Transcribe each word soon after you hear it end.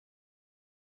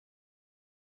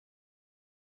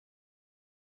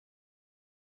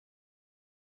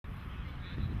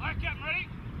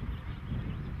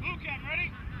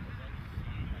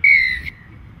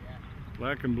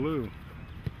Black and blue. Get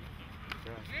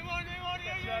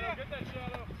that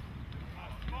shadow.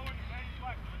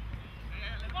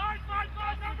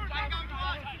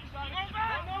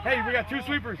 Hey, we got two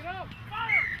sweepers.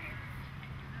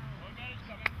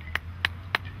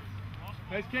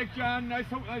 Nice kick, John. Nice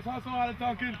hustle out of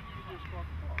Duncan.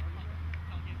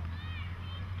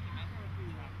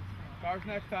 Cars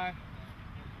next time.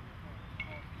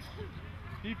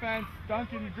 Defense,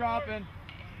 Duncan, you're dropping.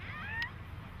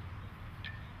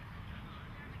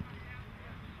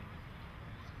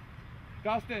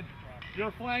 Dustin, you're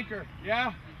a flanker.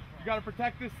 Yeah? You got to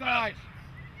protect this side.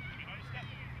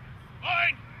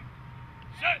 Line!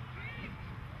 Set!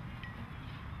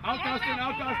 Out, Dustin,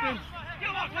 out, Dustin. Get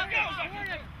him up, let's go!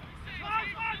 Line!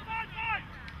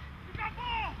 You got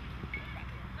ball!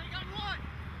 You got one!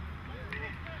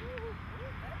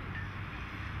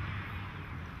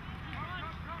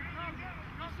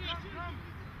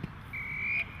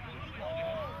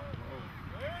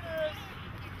 There it is!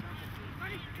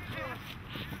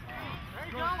 There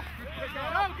you go!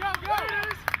 Go! There it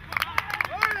is!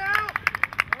 Right out!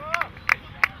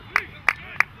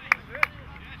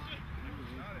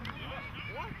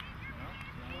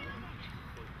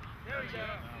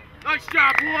 Nice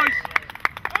job, boys!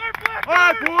 All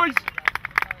right, boys!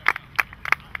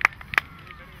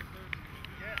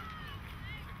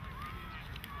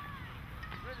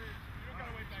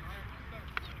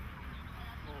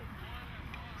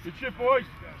 Good shit, boys!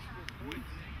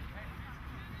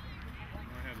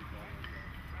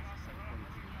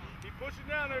 Keep pushing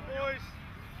down there, boys!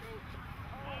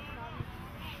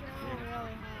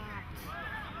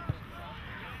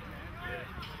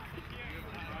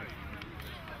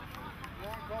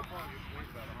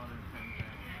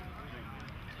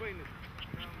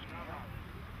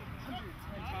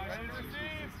 Ready to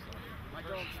receive! My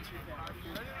dog's too far. Ready to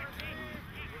receive!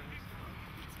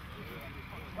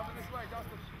 Coming this way,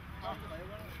 Dustin.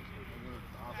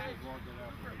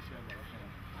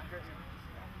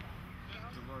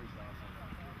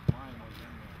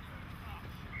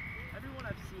 Everyone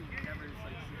I've seen never is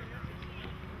like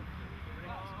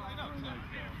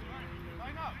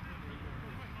line up.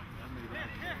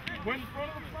 Win in front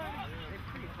of the front. They're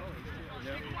pretty close too.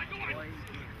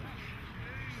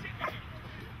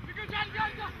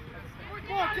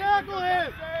 Come on, tackle him!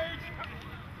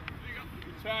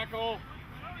 Good tackle.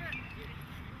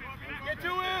 Get to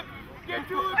him! Get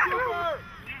to him, Cooper!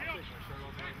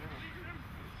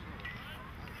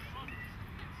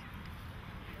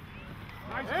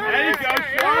 There you go,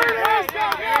 Sean!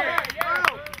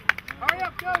 Hurry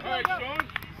up, go! All right, Sean.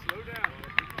 Slow down.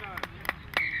 Good time.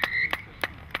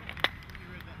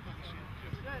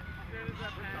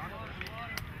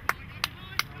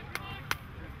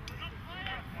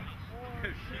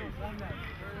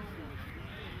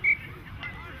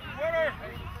 Water!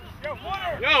 Yo,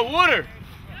 water! Yo, water!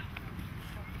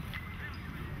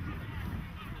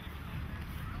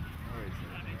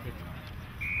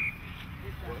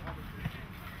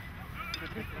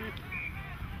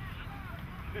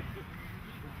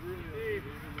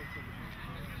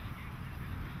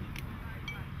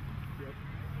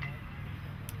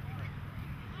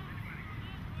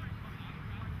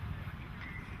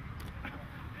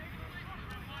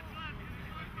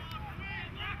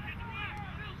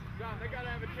 John, they gotta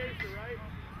have a chaser, right?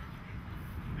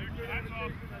 They're good to have a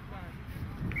chaser that time.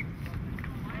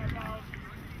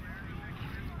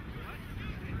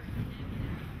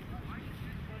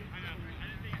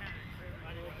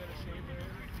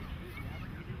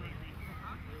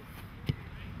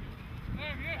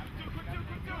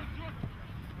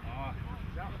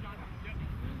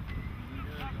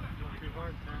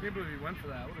 I can't believe he went for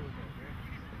that. What was that?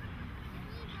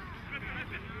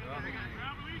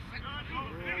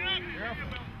 Careful.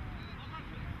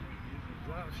 Is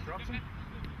that obstruction?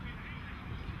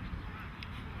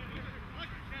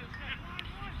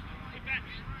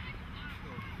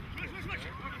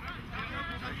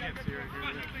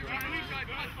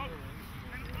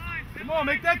 Come on,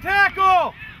 make that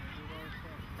tackle!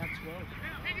 That's good.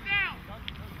 Take it down!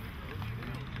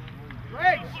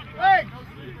 Legs!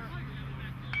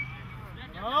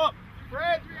 Up!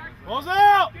 Fred! Balls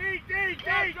out! D!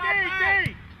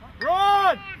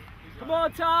 Run! Come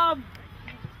on, Tom!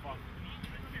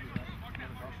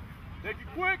 Take it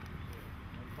quick!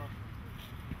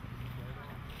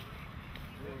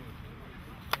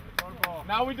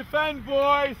 Now we defend,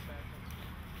 boys!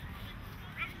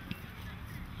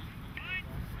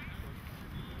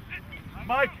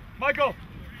 Michael!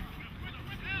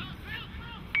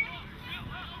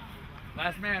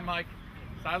 Last man, Mike.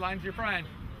 Sideline's your friend.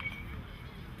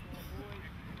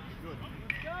 Good.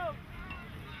 Go!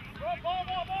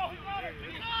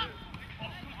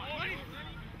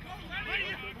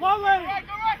 Come on, Lenny!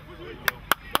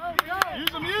 Use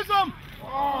them, use them!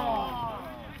 Oh.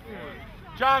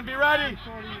 John, be ready.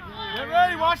 Get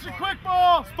ready, watch the quick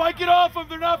ball. Spike it off them,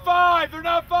 they're not five, they're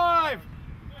not five.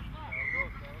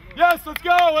 Yes, let's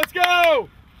go, let's go!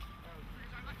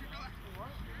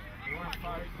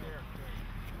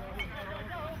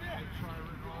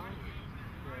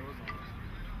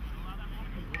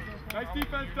 Nice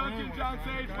defense, Duncan, John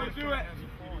Sage, let's do it.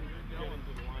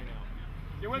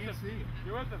 Get with him,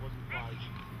 get with him.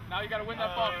 Now you gotta win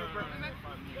that ball, Cooper.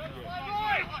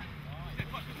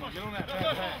 Get on that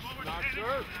pass. Not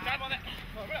sure. Tap on that.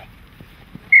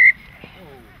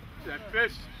 That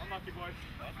fish. Unlucky, boys.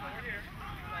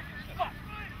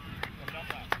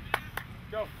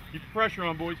 Go. Keep the pressure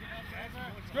on, boys.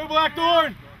 Let's go,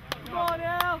 Blackthorn. Come on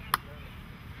now.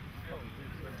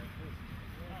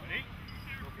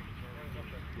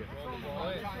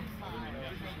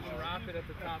 Wrap it at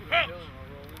the top of the hill and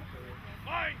I'll roll into it.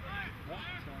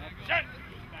 Set.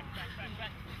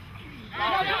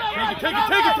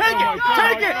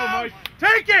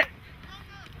 Take it!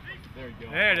 There you go.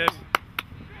 There it is.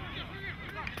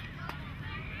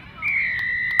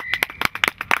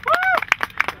 Woo!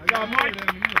 I got Mike. 2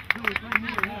 or 3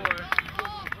 meters more. 2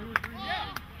 or 3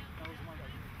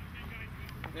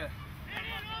 Yeah.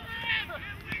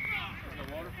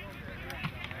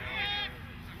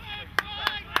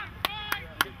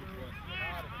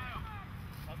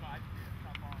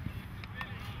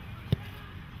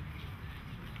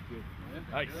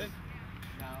 Nice.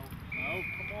 No,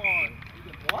 come on.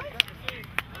 What?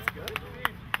 That's good.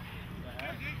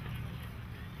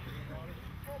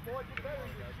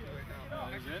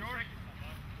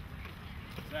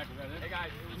 Zach, is that it? Hey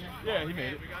guys. Yeah, he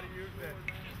made it. We got to use this.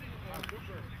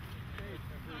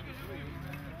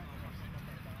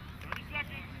 30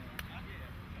 seconds.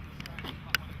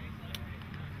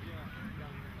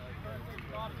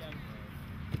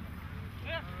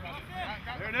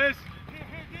 There it is.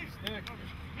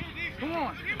 Come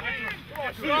on.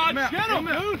 Get him,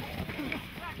 dude.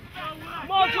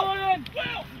 Come on, Jordan.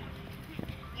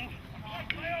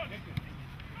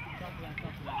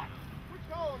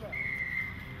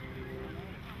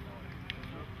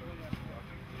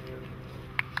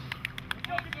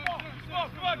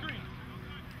 Come on, Green.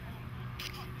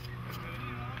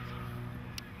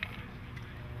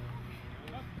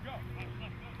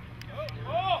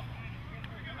 Oh!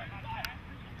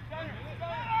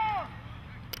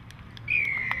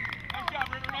 Nice job,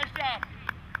 River. Nice job.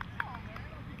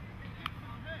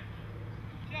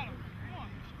 Come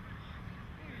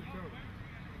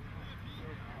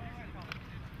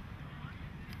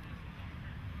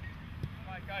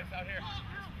on, guys, out here.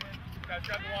 Guys,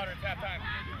 grab the water. It's half time.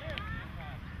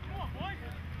 Come on, boys.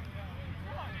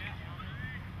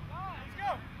 Let's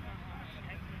go.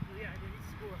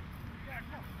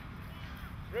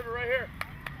 River right here.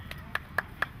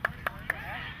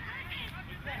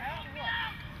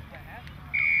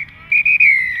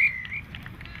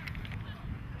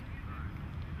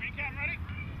 Green cap ready?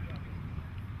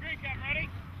 Green cap ready?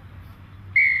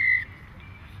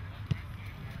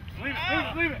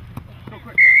 Leave it. Go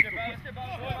quick. Get back.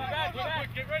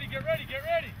 Get ready.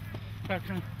 Back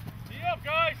in. Tee up,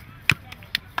 guys.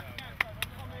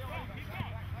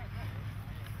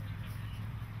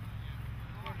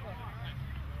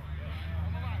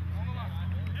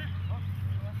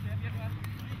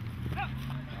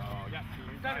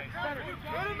 Center.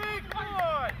 Get him in, come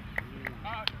on!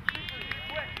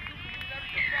 Quick.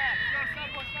 Everything fast.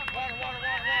 Water.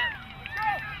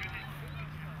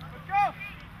 Let's go!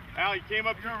 Al, you came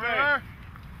up your way.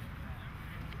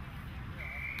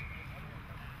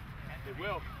 It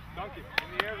will. Dunk it. In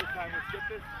the air this time. Let's get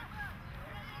this.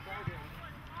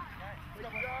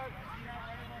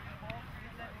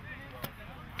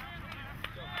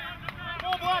 Come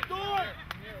on, Blackthorn!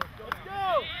 Let's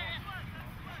go!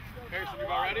 Harrison, you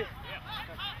about ready? Yeah.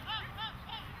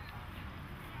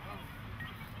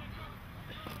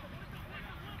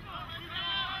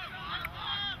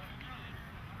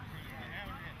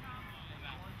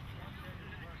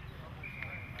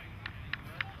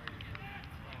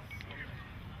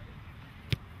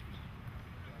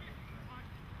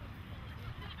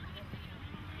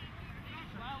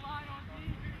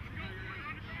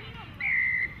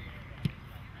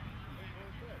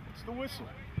 It's the whistle.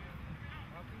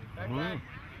 Back. It's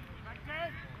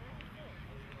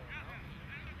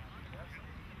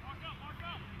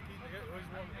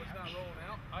not rolling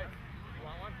out. You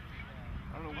want one?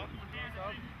 I don't know what.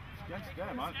 It's against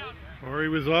them. Or he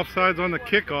was offsides on the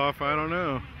kickoff. I don't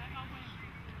know.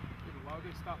 Why would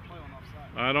they stop playing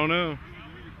offside? I don't know.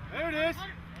 There it is.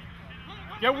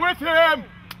 Get with him.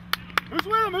 Who's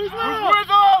with him? Who's with him? Who's with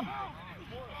him?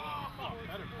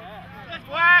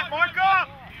 Flat, mark up.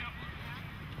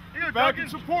 Back and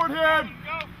support him.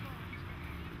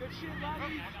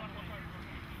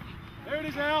 There it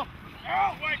is, Al.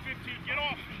 Wait, 15, get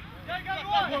off.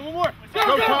 One more. Go,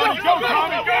 Tommy. Go,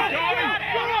 Tommy. Go, Tommy.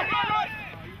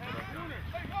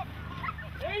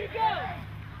 There you go.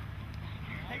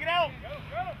 Take it out.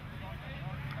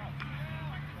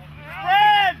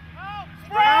 Spread.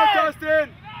 Spread out, Dustin.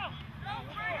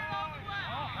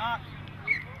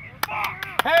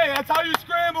 Hey, that's how you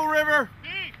scramble, River.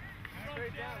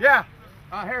 Yeah.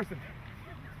 Harrison.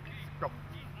 Go.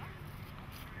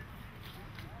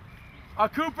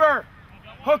 Cooper.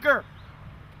 Hooker.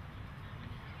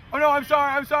 Oh, no, I'm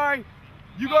sorry.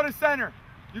 You go to center.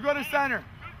 You go to center.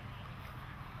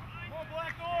 Come on,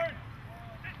 Blackthorn.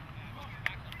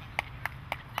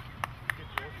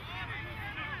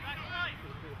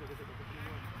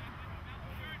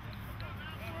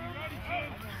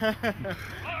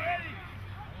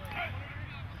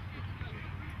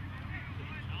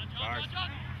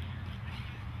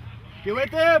 Get with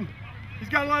him. He's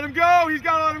got to let him go. He's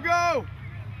got to let him go.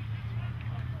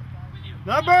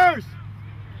 Numbers.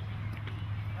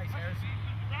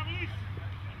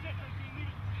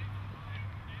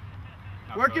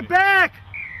 Work it back.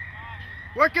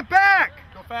 Work it back.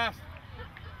 Go fast.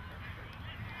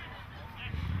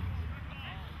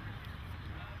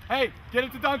 Hey, get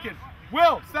it to Duncan.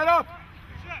 Will, set up.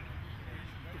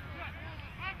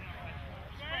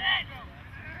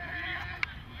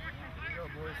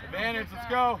 Advantage, let's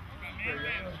go.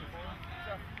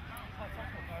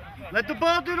 Let the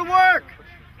ball do the work.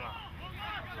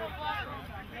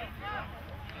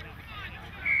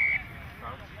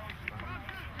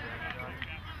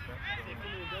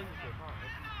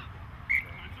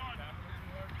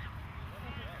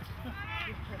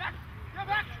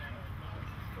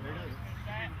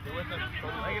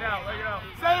 Leg it out, leg it out.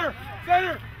 Center,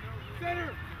 center,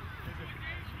 center.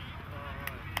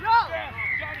 Go!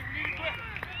 Johnny, we need it quick.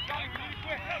 Johnny, we need it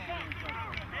quick.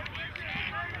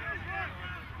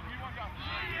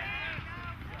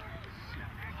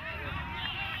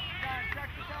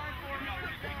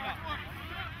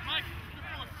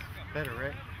 Better, right?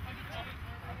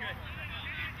 Okay.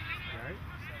 All right.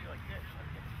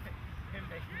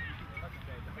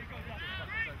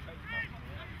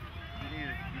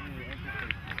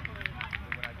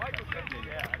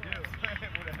 Yeah, I do.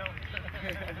 It would have helped.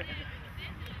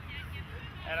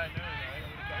 And I know,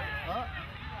 right?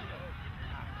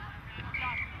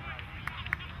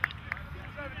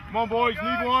 Come on, boys,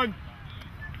 need one.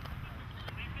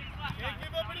 Can't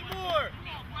give up anymore.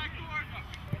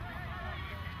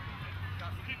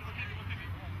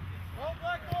 Go,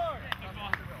 Blackthorn.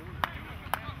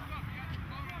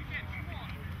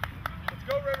 Let's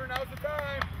go, River, now's the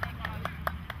time.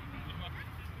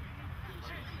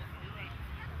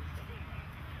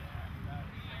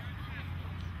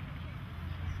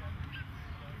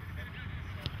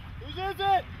 Whose is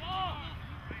it?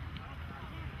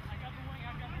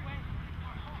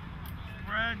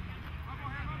 Spread.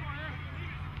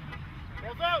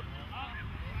 Ball's out.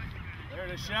 There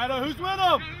it is, Shadow. Who's with him?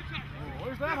 Oh,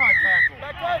 where's that high tackle?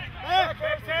 Back.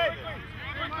 Where's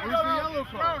the yellow card?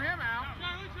 Throw him out.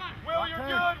 Will, you're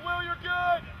good. Will, you're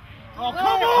good. Oh,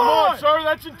 come on, sir.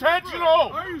 That's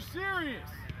intentional. Are you serious?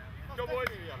 Go, boys.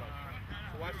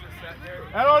 Watch this set there.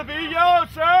 That ought to be yellow,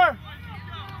 sir.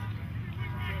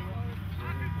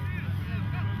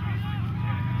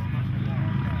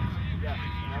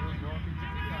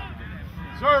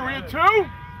 Sir, we had two?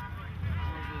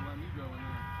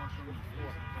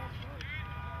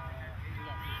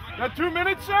 Got 2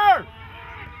 minutes, sir?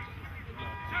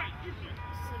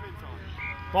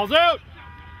 Ball's out.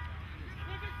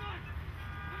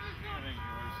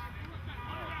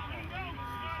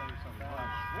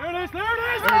 There it is, there it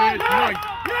is! There it is, nice.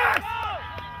 Yes!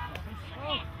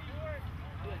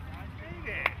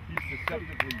 He's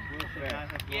deceptively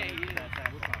fast.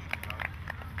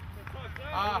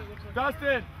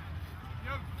 Dustin!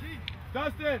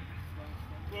 Dustin!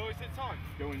 Well, he said time.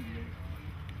 Go in, Dean.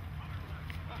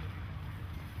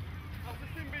 How's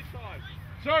this in mid-side?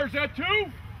 Sir, is that 2?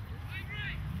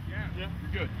 Yeah. You're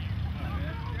good.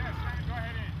 Yeah, go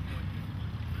ahead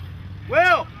in.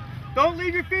 Will, don't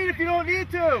leave your feet if you don't need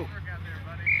to. Work out there,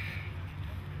 buddy.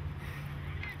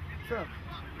 What's up?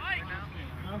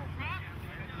 Huh?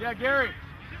 Yeah, Gary.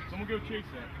 Someone go chase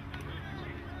that.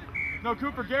 No,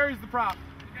 Cooper, Gary's the prop.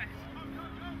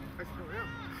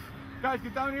 Guys,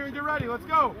 get down here and get ready. Let's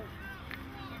go.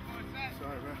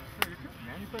 Sorry, man.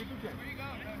 Man, you played a good game.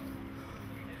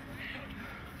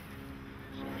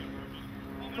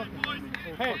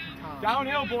 Hey,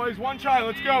 downhill, boys. One try.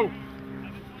 Let's go.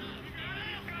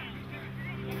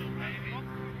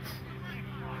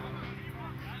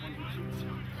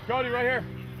 Cody, right here.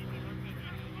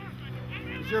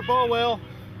 It's your ball, Will.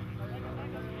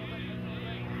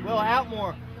 Will, out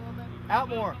more. Out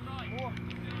more.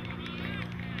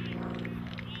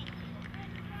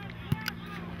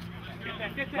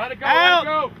 Let it go, Out.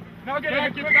 let it go. Now get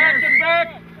back, get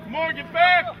back. Come on, get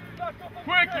back.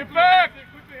 Quick, get back.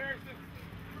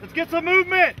 Let's get some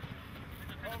movement.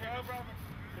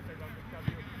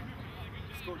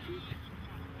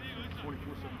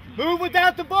 Move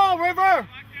without the ball, River.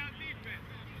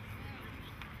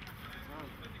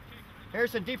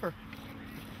 Harrison, deeper.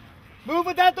 Move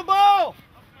without the ball.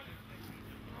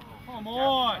 Come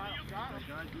on.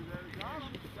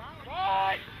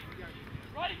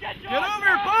 Get over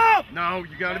here, Bob. No,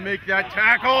 you got to make that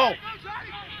tackle.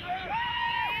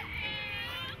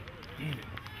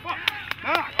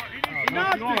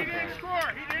 He didn't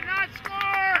score. He did not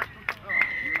score.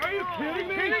 Are you kidding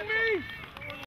me?